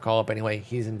a summer call-up anyway.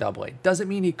 He's in Double-A. Doesn't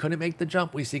mean he couldn't make the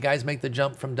jump. We see guys make the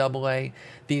jump from Double-A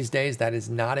these days. That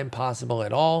is not impossible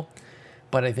at all.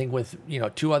 But I think with,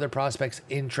 2 other prospects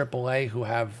in Triple-A who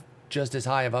have just as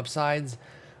high of upsides,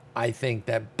 I think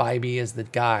that Bybee is the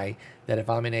guy that if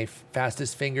I'm in a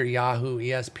fastest finger Yahoo,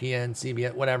 ESPN,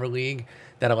 CBS, whatever league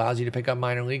that allows you to pick up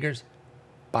minor leaguers,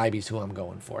 Bybee's who I'm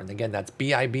going for. And again, that's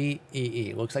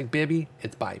Bibbee. Looks like Bibby,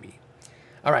 it's Bybee.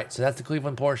 All right, so that's the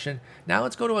Cleveland portion. Now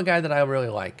let's go to a guy that I really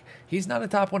like. He's not a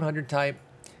top 100 type,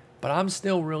 but I'm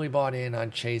still really bought in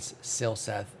on Chase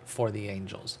Silseth for the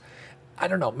Angels. I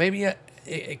don't know, maybe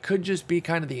it could just be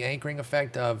kind of the anchoring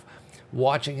effect of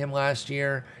watching him last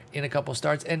year in a couple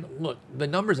starts. And look, the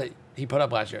numbers that he put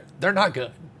up last year, they're not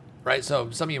good, right?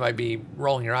 So some of you might be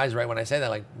rolling your eyes right when I say that.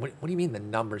 Like, what do you mean the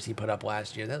numbers he put up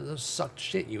last year? Those sucked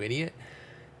shit, you idiot.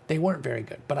 They weren't very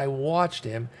good. But I watched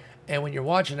him, and when you're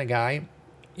watching a guy,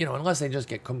 unless they just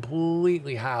get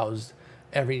completely housed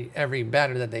every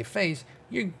batter that they face,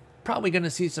 you're probably going to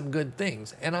see some good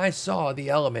things. And I saw the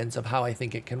elements of how I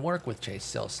think it can work with Chase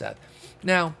Silseth.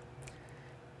 Now,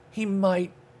 he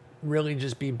might really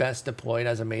just be best deployed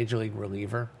as a major league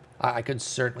reliever. I could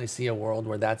certainly see a world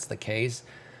where that's the case,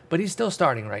 but he's still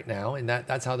starting right now, and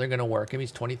that's how they're going to work him.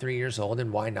 He's 23 years old,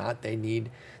 and why not? They need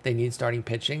starting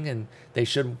pitching, and they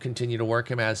should continue to work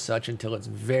him as such until it's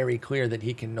very clear that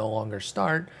he can no longer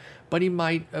start. But he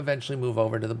might eventually move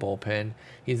over to the bullpen.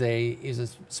 He's a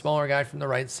smaller guy from the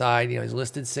right side. He's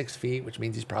listed 6 feet, which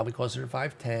means he's probably closer to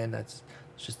 5'10". That's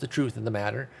just the truth of the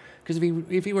matter. Because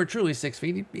if he were truly 6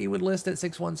 feet, he would list at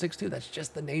 6'1", 6'2". That's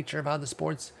just the nature of how the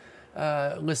sports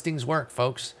listings work,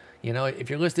 folks. If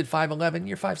you're listed 5'11",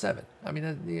 you're 5'7". I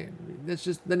mean, that's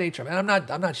just the nature of it. And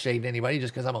I'm not shading anybody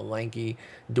just because I'm a lanky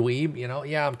dweeb.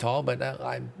 Yeah, I'm tall, but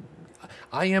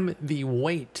I am the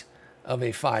weight of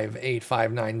a 5'8",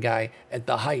 5'9" guy at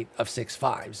the height of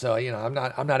 6'5". So I'm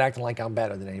not acting like I'm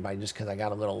better than anybody just because I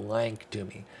got a little lank to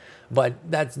me. But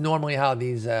that's normally how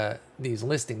these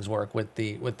listings work with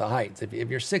the heights. If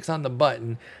you're 6 on the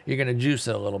button, you're going to juice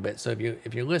it a little bit. So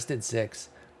if you're listed 6,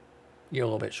 you're a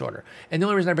little bit shorter. And the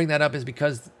only reason I bring that up is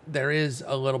because there is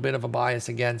a little bit of a bias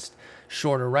against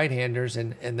shorter right-handers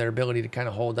and their ability to kind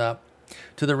of hold up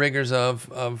to the rigors of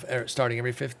starting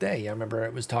every 5th day. I remember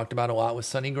it was talked about a lot with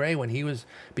Sonny Gray when he was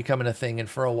becoming a thing. And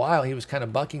for a while, he was kind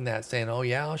of bucking that, saying, oh,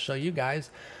 yeah, I'll show you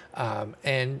guys.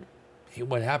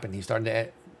 What happened? He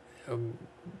started to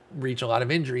reach a lot of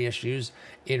injury issues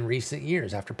in recent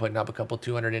years. After putting up a couple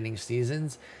 200-inning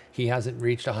seasons, he hasn't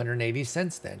reached 180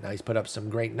 since then. Now, he's put up some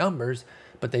great numbers,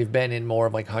 but they've been in more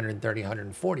of like 130,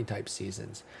 140 type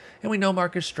seasons. And we know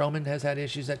Marcus Stroman has had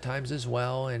issues at times as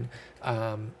well. And,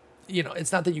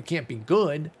 it's not that you can't be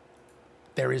good.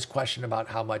 There is question about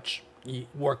how much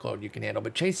workload you can handle.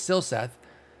 But Chase Silseth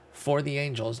for the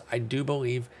Angels, I do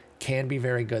believe, can be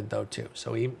very good, though, too.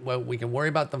 So we can worry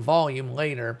about the volume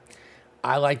later.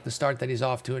 I like the start that he's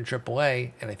off to in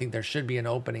AAA, and I think there should be an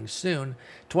opening soon.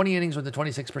 20 innings with a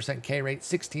 26% K rate,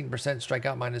 16%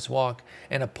 strikeout minus walk,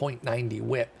 and a .90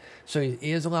 whip. So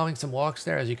he is allowing some walks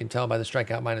there, as you can tell by the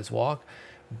strikeout minus walk,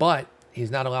 but he's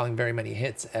not allowing very many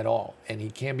hits at all, and he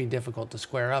can be difficult to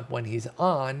square up when he's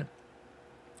on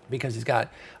because he's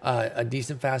got a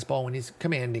decent fastball when he's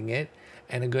commanding it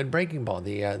and a good breaking ball.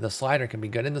 The slider can be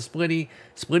good. And the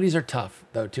splitties are tough,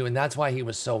 though, too. And that's why he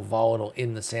was so volatile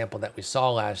in the sample that we saw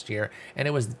last year. And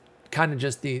it was kind of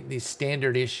just the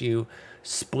standard issue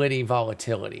splitty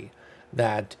volatility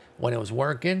that when it was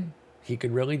working, he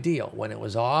could really deal. When it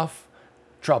was off,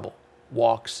 trouble.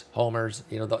 Walks, homers,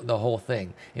 the whole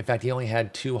thing. In fact, he only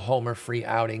had 2 homer-free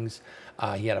outings.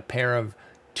 He had a pair of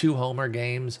 2 homer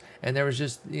games, and there was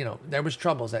just, there was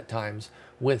troubles at times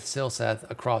with Silseth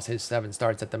across his 7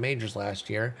 starts at the majors last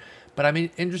year. But I'm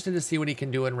interested to see what he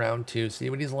can do in round 2, see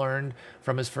what he's learned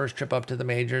from his first trip up to the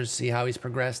majors, see how he's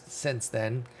progressed since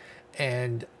then.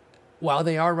 And while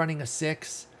they are running a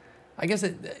 6, I guess,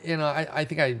 I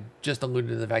think I just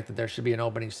alluded to the fact that there should be an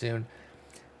opening soon.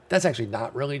 That's actually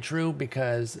not really true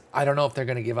because I don't know if they're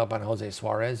going to give up on Jose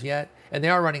Suarez yet. And they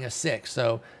are running a 6.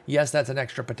 So, yes, that's an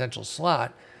extra potential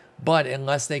slot. But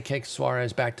unless they kick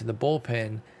Suarez back to the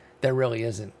bullpen, there really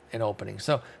isn't an opening.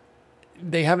 So,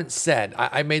 they haven't said.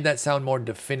 I made that sound more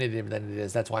definitive than it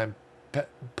is. That's why I'm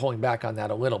pulling back on that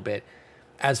a little bit.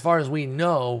 As far as we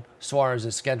know, Suarez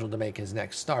is scheduled to make his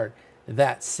next start.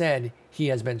 That said, he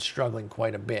has been struggling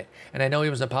quite a bit. And I know he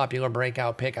was a popular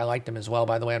breakout pick. I liked him as well.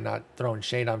 By the way, I'm not throwing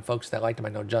shade on folks that liked him. I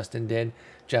know Justin did.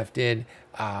 Jeff did.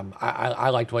 I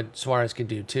liked what Suarez could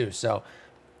do too. So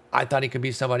I thought he could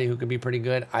be somebody who could be pretty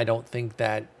good. I don't think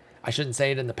that, I shouldn't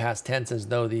say it in the past tense as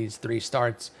though these 3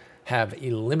 starts have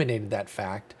eliminated that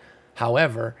fact.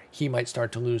 However, he might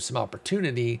start to lose some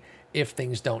opportunity if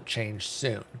things don't change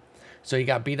soon. So he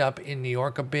got beat up in New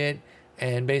York a bit.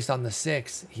 And based on the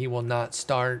 6, he will not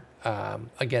start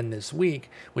again this week,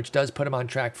 which does put him on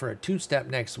track for a 2-step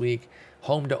next week,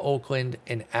 home to Oakland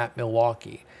and at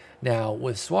Milwaukee. Now,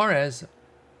 with Suarez,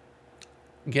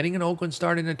 getting an Oakland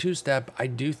start in a 2-step, I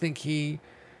do think he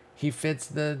fits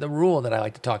the rule that I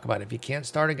like to talk about. If you can't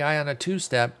start a guy on a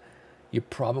 2-step, you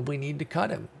probably need to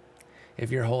cut him. If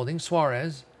you're holding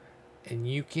Suarez and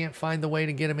you can't find the way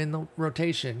to get him in the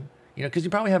rotation, because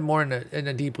you probably have more in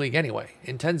a deep league anyway.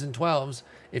 In 10s and 12s,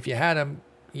 if you had him,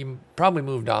 you probably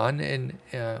moved on. And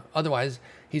otherwise,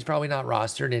 he's probably not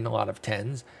rostered in a lot of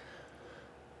 10s.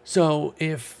 So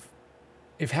if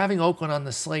having Oakland on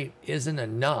the slate isn't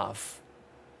enough,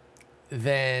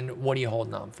 then what are you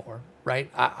holding on for,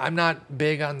 right? I'm not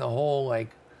big on the whole,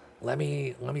 let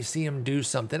me see him do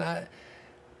something.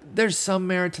 There's some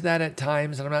merit to that at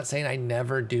times, and I'm not saying I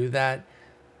never do that,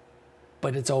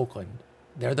 but it's Oakland.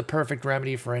 They're the perfect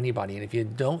remedy for anybody. And if you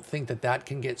don't think that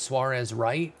can get Suarez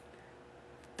right,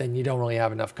 then you don't really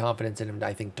have enough confidence in him,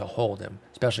 I think, to hold him,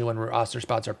 especially when roster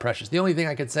spots are precious. The only thing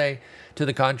I could say to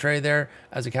the contrary there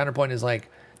as a counterpoint is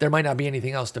there might not be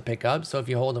anything else to pick up. So if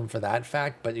you hold him for that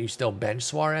fact, but you still bench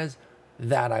Suarez,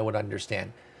 that I would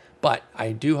understand. But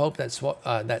I do hope that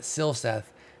that Silseth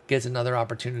gets another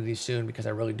opportunity soon because I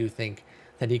really do think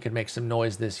that he could make some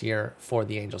noise this year for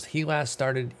the Angels. He last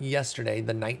started yesterday,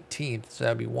 the 19th. So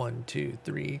that'd be 1, 2,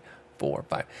 3, 4,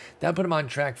 5. That put him on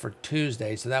track for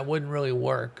Tuesday. So that wouldn't really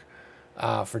work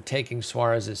for taking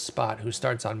Suarez's spot, who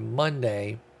starts on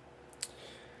Monday.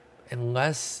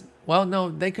 Unless, no,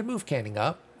 they could move Canning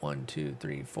up. 1, 2,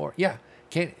 3, 4. Yeah,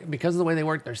 because of the way they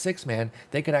work their 6-man,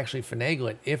 they could actually finagle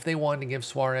it if they wanted to give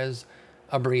Suarez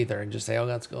a breather and just say,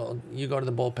 let's go. You go to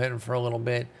the bullpen for a little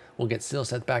bit. We'll get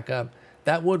Silseth back up.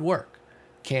 That would work.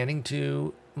 Canning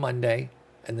to Monday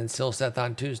and then Silseth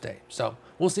on Tuesday. So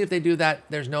we'll see if they do that.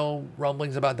 There's no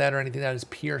rumblings about that or anything. That is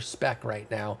pure spec right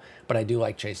now, but I do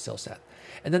like Chase Silseth.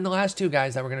 And then the last 2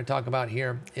 guys that we're going to talk about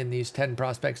here in these 10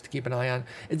 prospects to keep an eye on,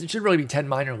 it should really be 10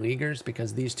 minor leaguers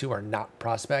because these 2 are not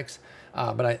prospects.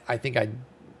 But I think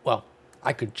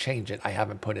I could change it. I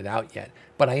haven't put it out yet,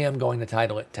 but I am going to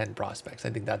title it 10 prospects.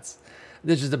 I think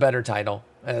this is a better title.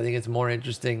 I think it's more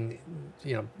interesting,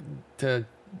 to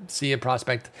see a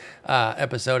prospect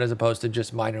episode as opposed to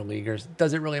just minor leaguers.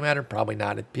 Does it really matter? Probably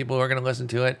not. If people who are going to listen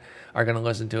to it are going to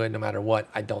listen to it no matter what.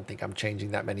 I don't think I'm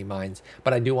changing that many minds.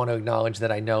 But I do want to acknowledge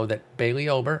that I know that Bailey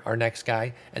Ober, our next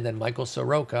guy, and then Michael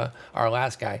Soroka, our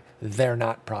last guy, they're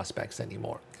not prospects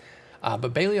anymore.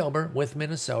 But Bailey Ober with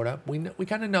Minnesota, we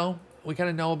kind of know. We kind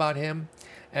of know about him,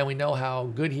 and we know how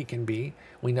good he can be.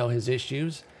 We know his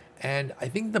issues. And I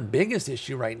think the biggest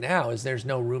issue right now is there's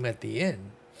no room at the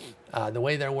inn. The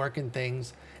way they're working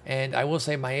things. And I will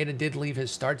say Maeda did leave his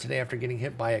start today after getting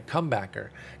hit by a comebacker.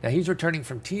 Now he's returning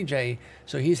from TJ,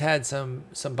 so he's had some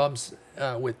bumps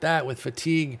with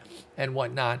fatigue and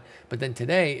whatnot. But then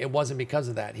today, it wasn't because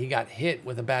of that. He got hit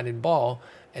with a batted ball,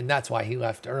 and that's why he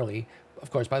left early.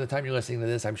 Of course, by the time you're listening to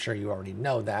this, I'm sure you already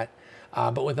know that.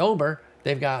 But with Ober,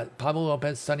 they've got Pablo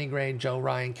Lopez, Sonny Gray, Joe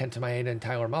Ryan, Kenta Maeda, and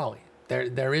Tyler Mahle.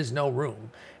 There is no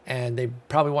room. and they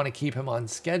probably want to keep him on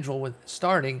schedule with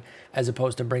starting as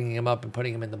opposed to bringing him up and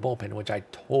putting him in the bullpen, which I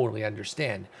totally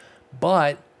understand.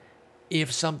 But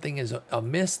if something is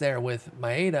amiss there with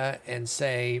Maeda and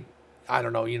say, I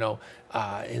don't know,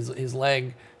 his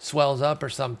leg swells up or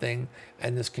something,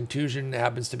 and this contusion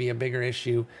happens to be a bigger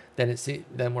issue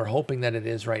than we're hoping that it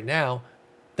is right now,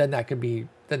 then that could be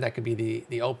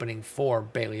the opening for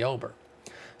Bailey Ober.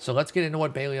 So let's get into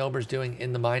what Bailey Ober's doing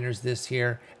in the minors this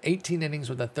year. 18 innings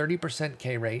with a 30%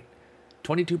 K rate,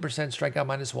 22% strikeout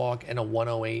minus walk, and a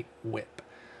 108 whip.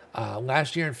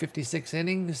 Last year in 56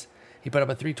 innings, he put up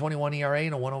a 3.21 ERA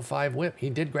and a 105 whip. He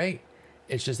did great.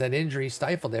 It's just that injury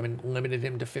stifled him and limited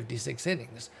him to 56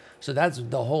 innings. So that's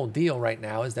the whole deal right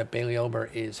now, is that Bailey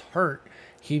Ober is hurt.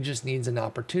 He just needs an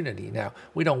opportunity. Now,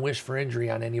 we don't wish for injury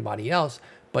on anybody else,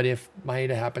 but if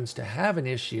Maeda happens to have an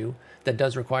issue that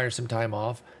does require some time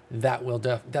off, that will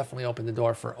definitely open the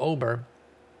door for Ober.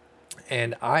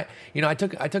 And I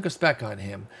took a spec on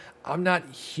him. I'm not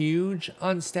huge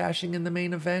on stashing in the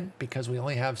main event because we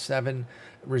only have 7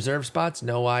 reserve spots,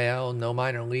 no IL, no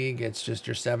minor league. It's just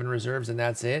your 7 reserves and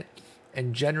that's it.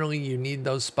 And generally you need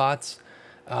those spots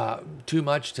too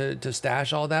much to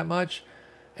stash all that much.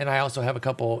 And I also have a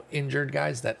couple injured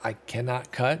guys that I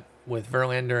cannot cut with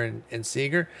Verlander and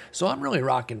Seager. So I'm really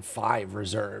rocking 5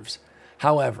 reserves.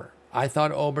 However, I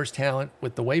thought Ober's talent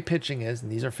with the way pitching is,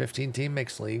 and these are 15-team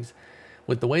mixed leagues,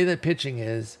 with the way that pitching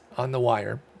is on the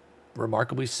wire,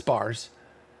 remarkably sparse,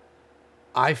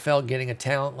 I felt getting a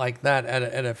talent like that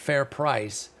at a fair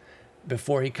price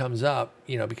before he comes up,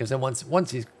 because then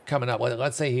once he's coming up,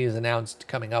 let's say he is announced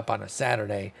coming up on a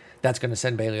Saturday, that's going to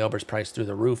send Bailey Ober's price through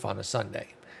the roof on a Sunday,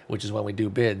 which is when we do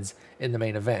bids in the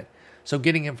main event. So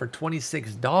getting him for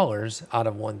 $26 out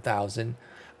of $1,000,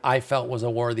 I felt was a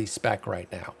worthy spec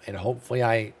right now. And hopefully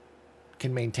I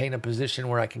can maintain a position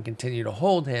where I can continue to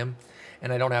hold him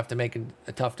and I don't have to make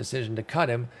a tough decision to cut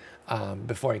him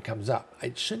before he comes up.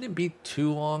 It shouldn't be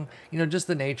too long. Just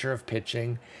the nature of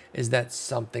pitching is that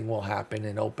something will happen.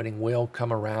 An opening will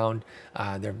come around.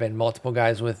 There have been multiple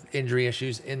guys with injury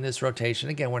issues in this rotation.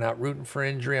 Again, we're not rooting for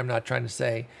injury. I'm not trying to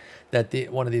say that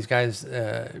one of these guys,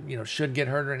 should get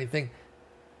hurt or anything.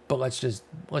 But let's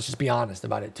just be honest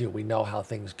about it too. We know how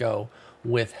things go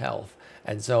with health,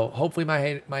 and so hopefully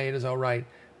Maeda's all right.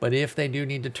 But if they do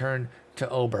need to turn to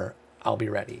Ober, I'll be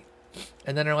ready.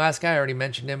 And then our last guy, I already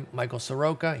mentioned him, Michael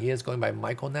Soroka. He is going by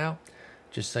Michael now.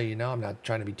 Just so you know, I'm not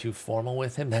trying to be too formal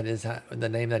with him. That is the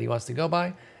name that he wants to go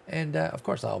by. And of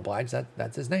course, I'll oblige.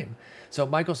 That's his name. So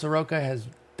Michael Soroka has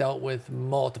dealt with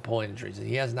multiple injuries.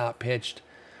 He has not pitched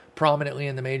prominently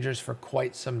in the majors for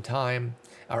quite some time,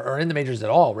 or in the majors at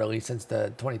all, really, since the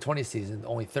 2020 season,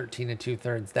 only 13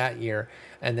 2/3 that year,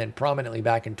 and then prominently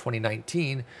back in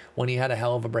 2019 when he had a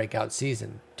hell of a breakout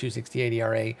season, 2.68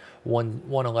 ERA,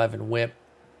 111 whip,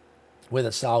 with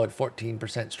a solid 14%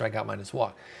 strikeout minus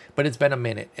walk. But it's been a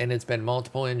minute, and it's been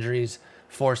multiple injuries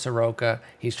for Soroka.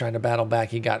 He's trying to battle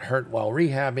back. He got hurt while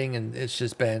rehabbing, and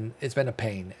it's been a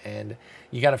pain. And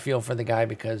you got to feel for the guy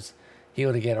because he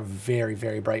would have get a very,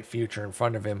 very bright future in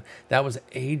front of him. That was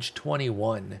age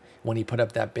 21 when he put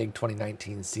up that big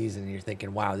 2019 season. And you're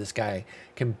thinking, wow, this guy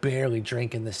can barely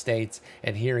drink in the States.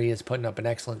 And here he is putting up an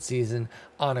excellent season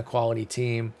on a quality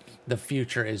team. The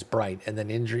future is bright. And then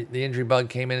the injury bug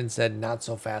came in and said, not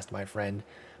so fast, my friend.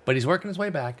 But he's working his way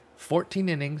back. 14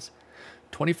 innings,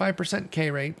 25% K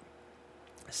rate,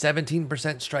 17%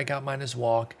 strikeout minus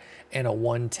walk, and a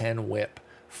 110 whip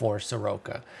for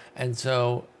Soroka. And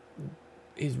so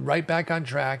he's right back on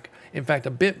track. In fact,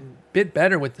 a bit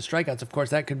better with the strikeouts. Of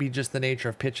course, that could be just the nature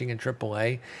of pitching in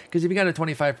AAA. Because if you got a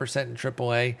 25% in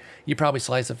AAA, you probably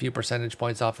slice a few percentage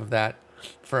points off of that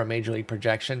for a major league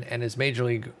projection. And his major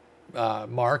league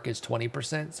mark is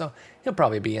 20%. So he'll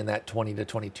probably be in that 20 to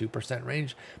 22%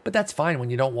 range. But that's fine when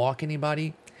you don't walk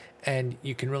anybody. And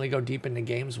you can really go deep into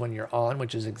games when you're on,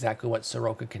 which is exactly what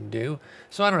Soroka can do.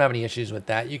 So I don't have any issues with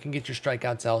that. You can get your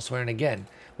strikeouts elsewhere. And again,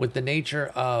 with the nature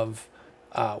of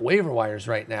waiver wires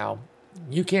right now,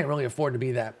 you can't really afford to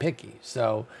be that picky.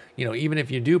 So, even if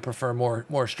you do prefer more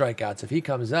strikeouts, if he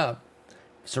comes up,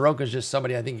 Soroka's just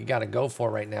somebody I think you got to go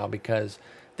for right now because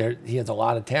he has a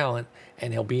lot of talent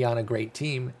and he'll be on a great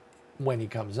team when he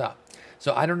comes up.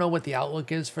 So I don't know what the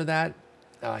outlook is for that.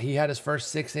 He had his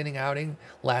first 6-inning outing.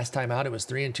 Last time out, it was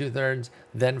 3 2/3,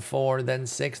 then 4, then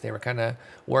 6. They were kind of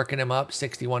working him up,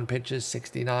 61 pitches,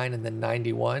 69, and then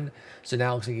 91. So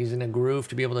now it looks like he's in a groove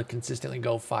to be able to consistently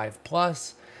go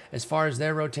 5+. As far as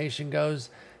their rotation goes,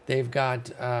 they've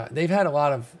had a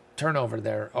lot of turnover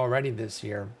there already this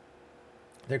year.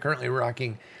 They're currently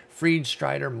rocking Fried,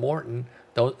 Strider, Morton,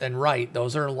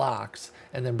 Those are locks.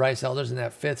 And then Bryce Elder's in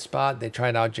that fifth spot. They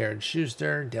tried out Jared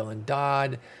Schuster, Dylan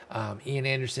Dodd. Ian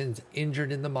Anderson's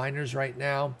injured in the minors right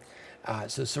now.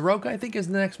 So Soroka, I think, is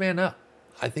the next man up.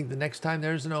 I think the next time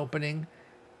there's an opening,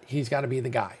 he's got to be the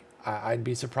guy. I'd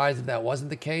be surprised if that wasn't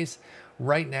the case.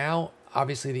 Right now,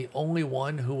 obviously, the only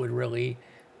one who would really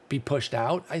be pushed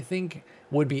out, I think,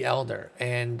 would be Elder.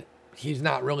 And he's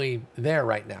not really there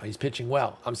right now. He's pitching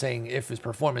well. I'm saying if his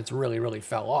performance really, really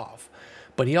fell off.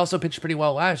 But he also pitched pretty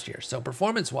well last year. So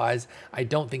performance-wise, I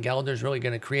don't think Elder's really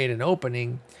going to create an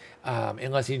opening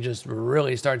unless he just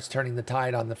really starts turning the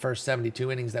tide on the first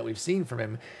 72 innings that we've seen from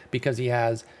him, because he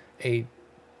has a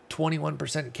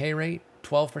 21% K rate,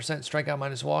 12% strikeout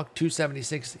minus walk,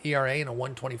 276 ERA, and a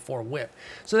 124 whip.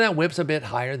 So that whip's a bit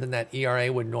higher than that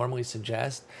ERA would normally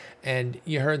suggest. And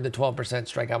you heard the 12%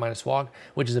 strikeout minus walk,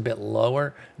 which is a bit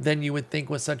lower than you would think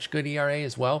with such good ERA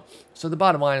as well. So the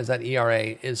bottom line is that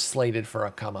ERA is slated for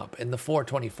a come up. And the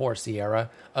 424 Sierra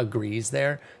agrees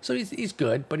there. So he's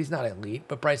good, but he's not elite.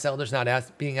 But Bryce Elder's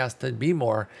not being asked to be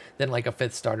more than like a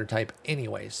fifth starter type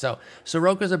anyway. So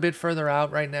Soroka's a bit further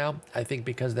out right now, I think,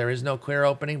 because there is no clear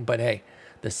opening. But hey,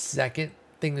 the second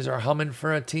things are humming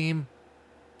for a team,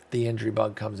 the injury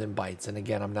bug comes and bites. And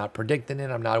again, I'm not predicting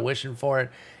it. I'm not wishing for it.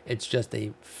 It's just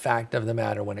a fact of the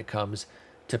matter when it comes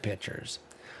to pitchers.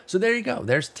 So there you go.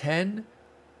 There's 10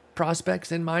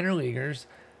 prospects in minor leaguers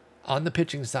on the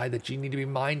pitching side that you need to be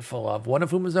mindful of. One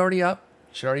of whom is already up.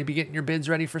 You should already be getting your bids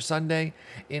ready for Sunday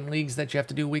in leagues that you have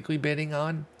to do weekly bidding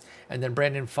on. And then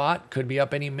Brandon Pfaadt could be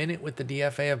up any minute with the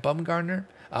DFA of Bumgarner.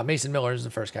 Mason Miller is the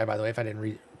first guy, by the way, if I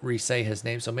didn't re-say his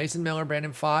name. So Mason Miller,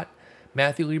 Brandon Pfaadt,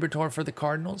 Matthew Liberatore for the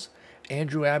Cardinals,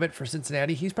 Andrew Abbott for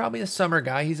Cincinnati. He's probably a summer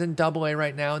guy. He's in Double-A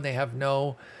right now, and they have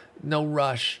no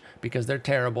rush because they're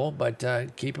terrible. But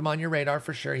keep him on your radar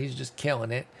for sure. He's just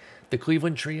killing it. The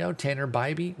Cleveland trio: Tanner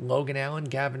Bybee, Logan Allen,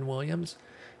 Gavin Williams,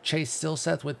 Chase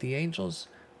Silseth with the Angels,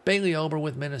 Bailey Ober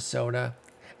with Minnesota,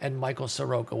 and Michael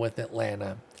Soroka with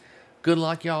Atlanta. Good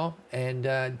luck, y'all, and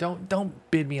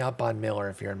don't bid me up on Miller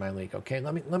if you're in my league, okay?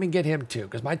 Let me get him too,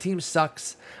 because my team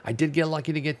sucks. I did get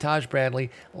lucky to get Taj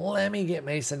Bradley. Let me get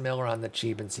Mason Miller on the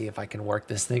cheap and see if I can work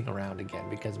this thing around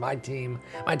again, because my team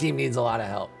needs a lot of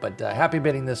help. But happy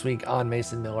bidding this week on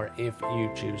Mason Miller if you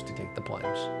choose to take the plunge.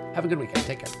 Have a good weekend.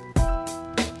 Take care.